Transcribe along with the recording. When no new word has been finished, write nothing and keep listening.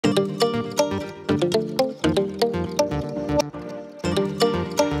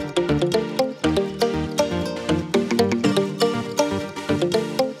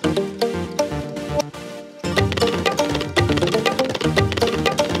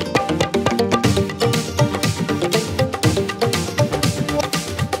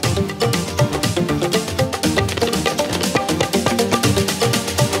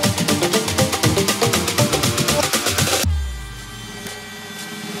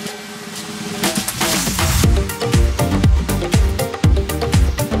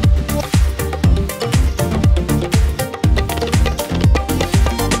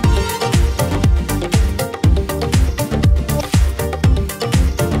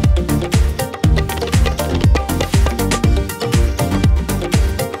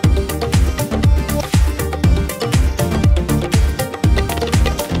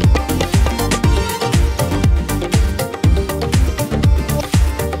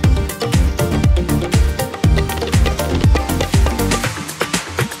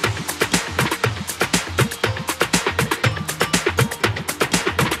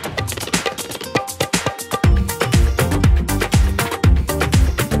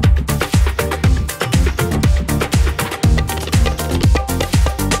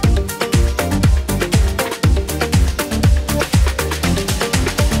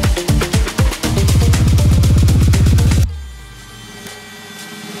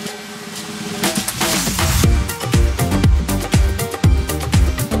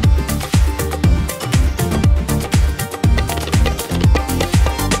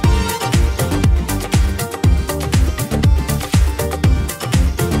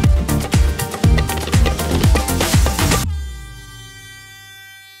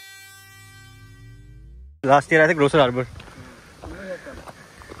Last year आए थे grocer arbor.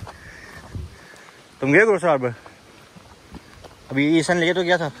 तुम गए ग्रोसर आर्बर? अभी ईसन लेके तो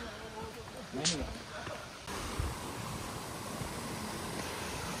गया था।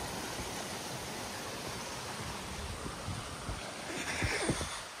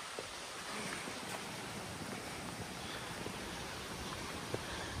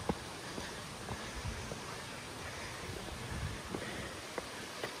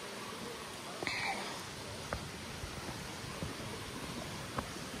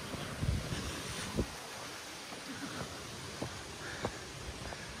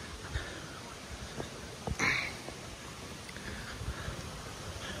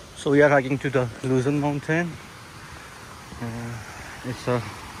 So we are hiking to the Lusen mountain. It's a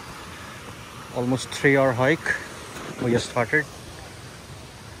almost 3-hour hike. We just started.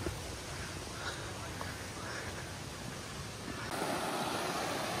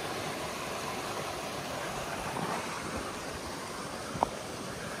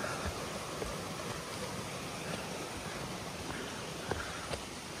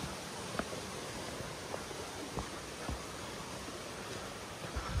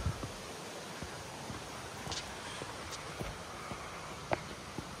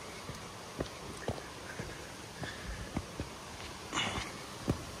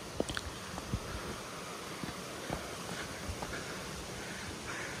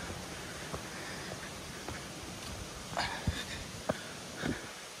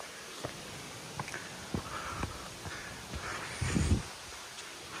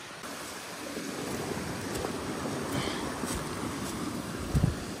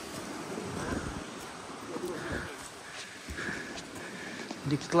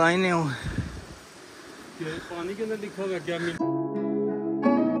 Decline है वो। पानी के अंदर लिखा हुआ क्या?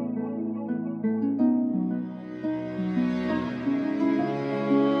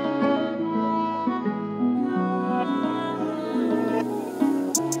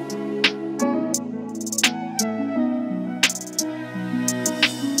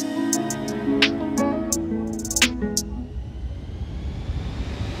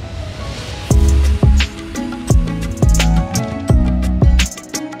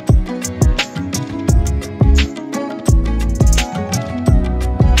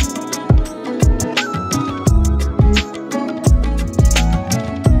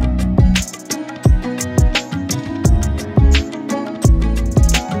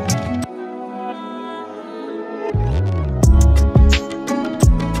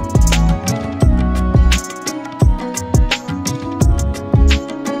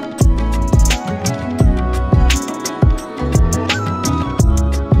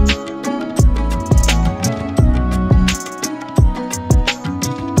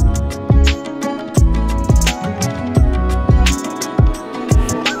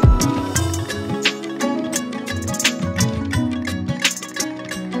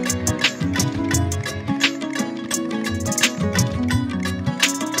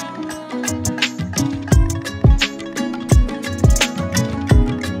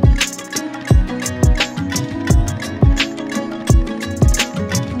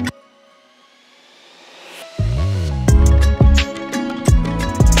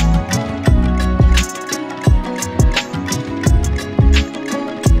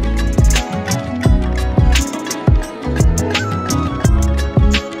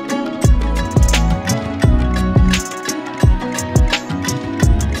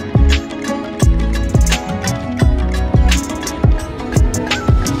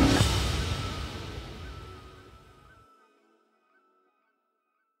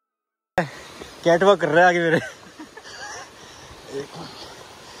 कैटवॉक कर रहा है आगे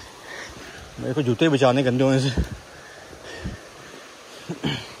मेरे को जूते बचाने गंदे होने से।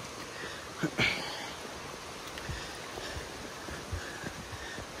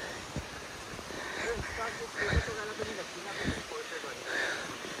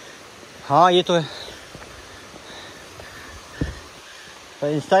 हाँ ये तो है, पर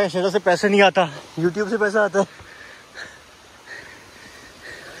इंस्टा के स्टेटस से पैसे नहीं आता, यूट्यूब से पैसा आता है।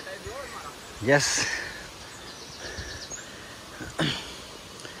 यस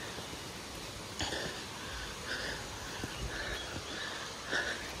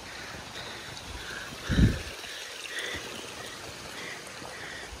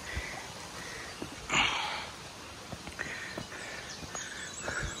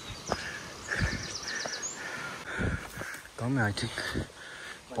कम है आई थिंक,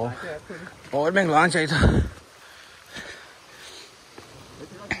 और मैं लाना चाहिए था।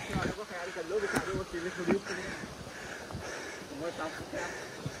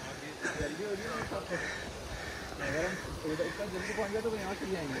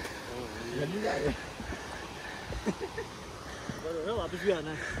 वापस भी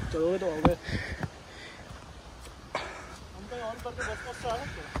आना है, चलोगे तो आओगे। हम कहीं ऑन करके बस से आ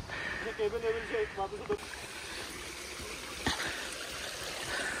सकते हैं, केबल से वापस उधर।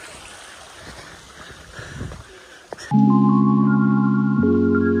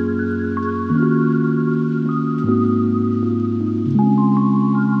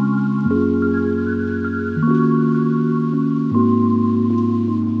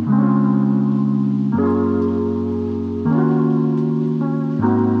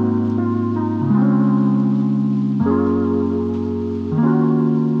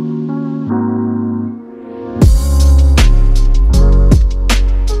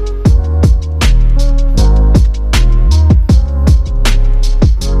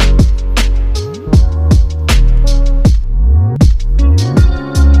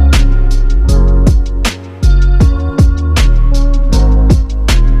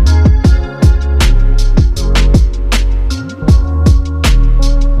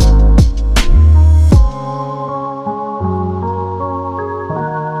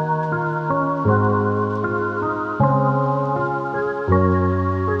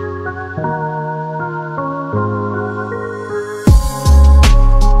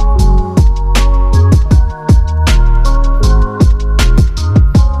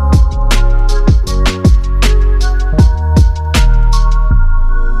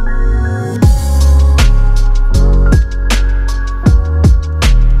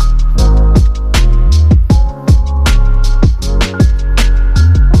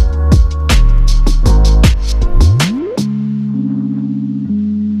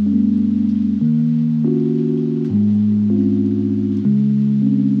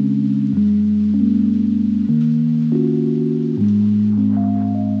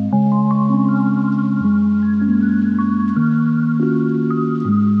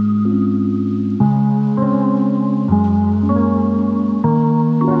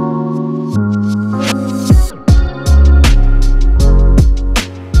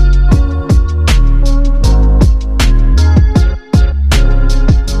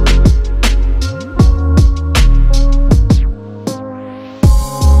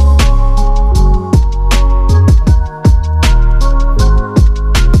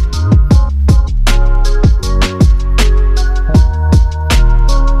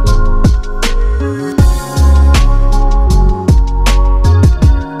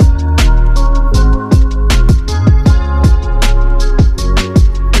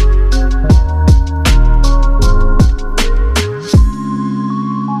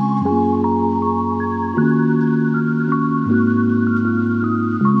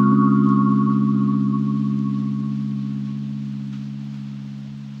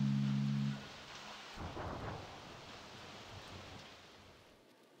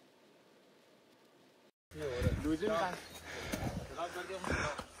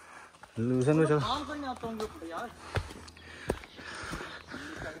 लूसन में चलो।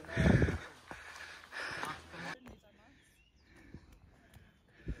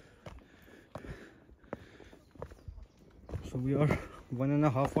 So we are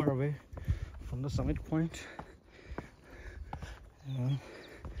 1.5 hours away from the summit point.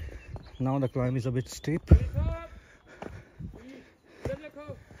 Now the climb is a bit steep.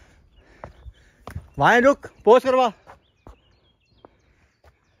 वहाँ रुक, पोज करवा।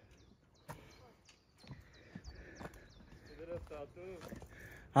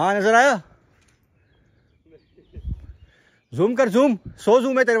 हाँ नजर आया? जूम कर, जूम 100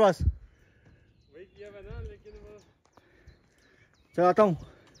 जूम है तेरे पास। वही किया मैंने, लेकिन वो चलाता हूँ।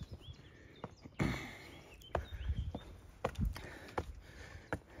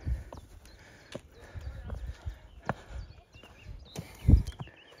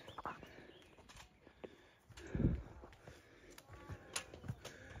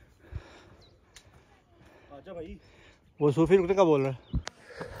 आजा भाई। वो सूफी रुकने का बोल रहा है।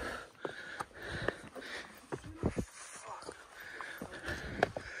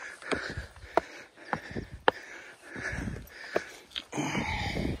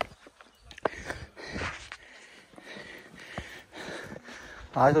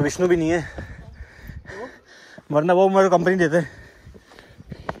 आज तो विष्णु भी नहीं है, वरना वो मेरे कंपनी देते।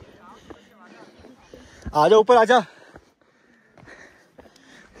 आजा ऊपर आजा,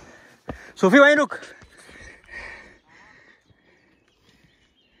 सूफी वहीं रुक।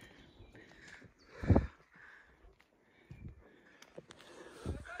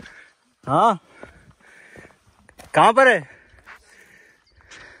 हाँ कहाँ पर है?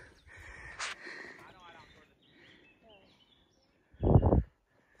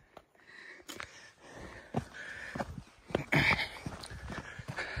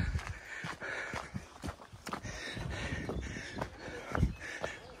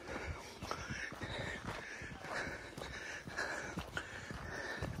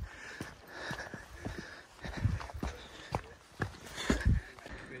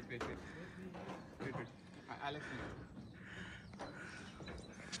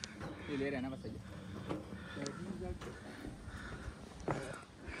 क्लियर है ना बताइए।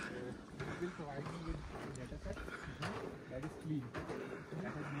 will provide me with a data set that is clean.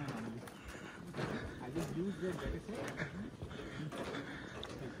 That is my anomaly. I just use that data set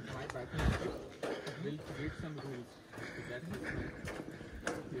and my Python script will create some rules. So that is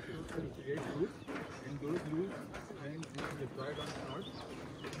it will create rules, and those rules when deployed on node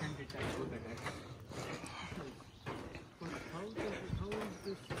can detect those attacks. How is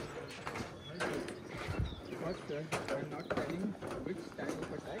this? First, I'm not telling which type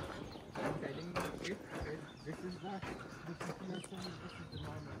of attack. I'm telling it this is the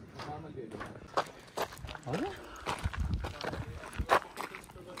normal value.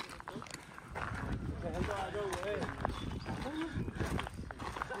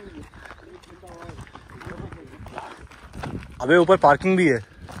 अबे ऊपर parking भी है,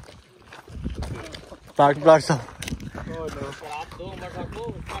 parking plot सब। आप 2 number रखो,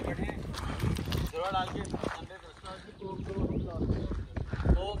 उसमें बैठे जोड़ा डाल के अंदर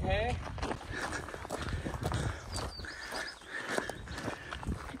कोक है।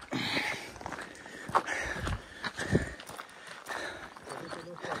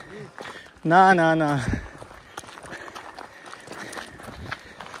 ना ना ना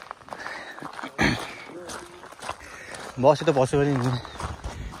बहुत से तो पॉसिबल ही नहीं है।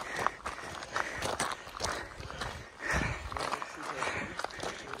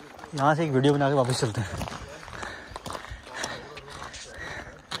 यहाँ से एक वीडियो बना के वापस चलते हैं।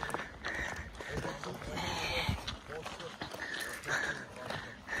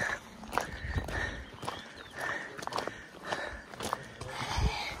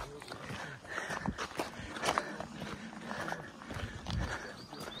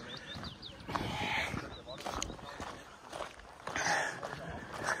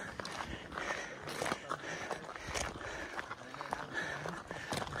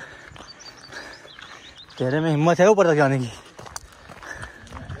 चेहरे में हिम्मत है ऊपर तक जाने की। ये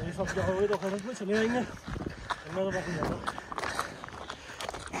सब जाओगे तो खड़क में चले आएंगे। मैं तो बाकी जाता हूँ।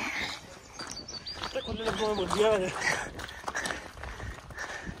 खुले लफ्ज़ों में बोल दिया मैंने।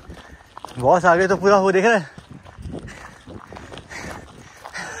 बॉस आगे तो पूरा वो देख रहा है।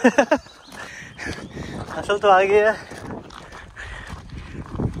 असल तो आगे है।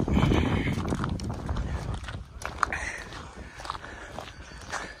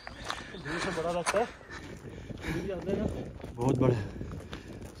 बड़ा लगता है। बहुत बड़ा।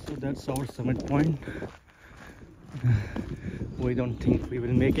 So that's our summit point. We don't think we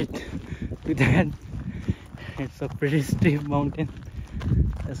will make it to that. It's a pretty steep mountain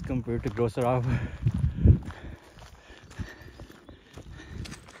as compared to Großer Arber.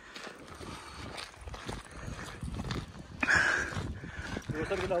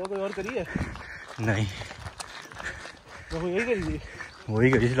 Grocer के अलावा कोई और करी है? नहीं, वो यही करी थी।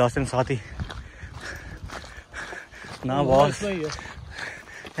 वही करी थी लास्ट टाइम साथ ही ना। बॉस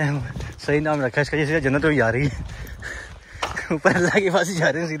सही नाम रखा है इसका, जैसे जन्नत में जा रही है। ऊपर अल्लाह के पास ही जा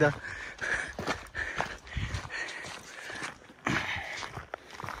रहे हैं सीधा।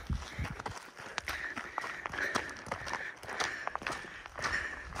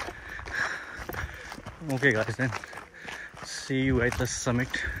 Okay guys, then see you at the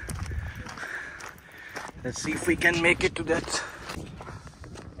summit. Let's see if we can make it to that.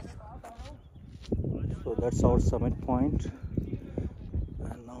 So that's our summit point,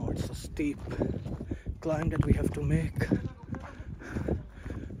 and now it's a steep climb that we have to make.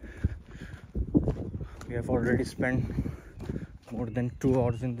 We have already spent more than 2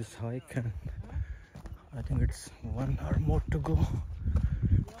 hours in this hike, and I think it's 1 hour more to go.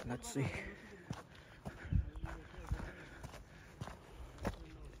 Let's see.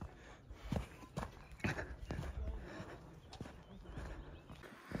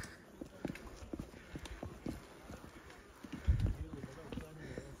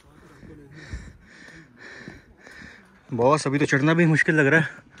 Boss अभी तो चढ़ना भी मुश्किल लग रहा है।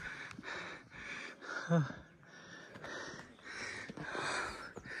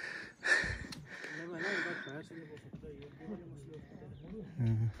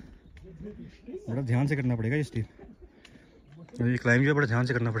 बड़ा ध्यान से करना पड़ेगा ये स्टीप, ये क्लाइंब जो बड़ा ध्यान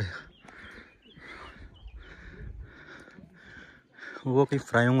से करना पड़ेगा। वो कहीं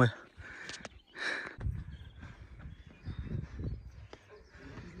फ्राई होंगे।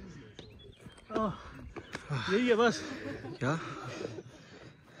 यही है बस। क्या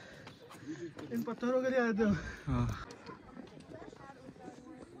इन पत्थरों के लिए आए थे। हाँ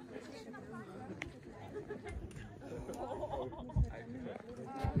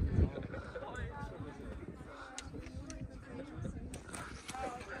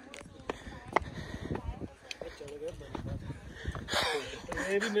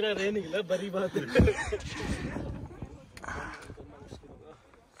ये भी मेरा रे निकला बड़ी बात है।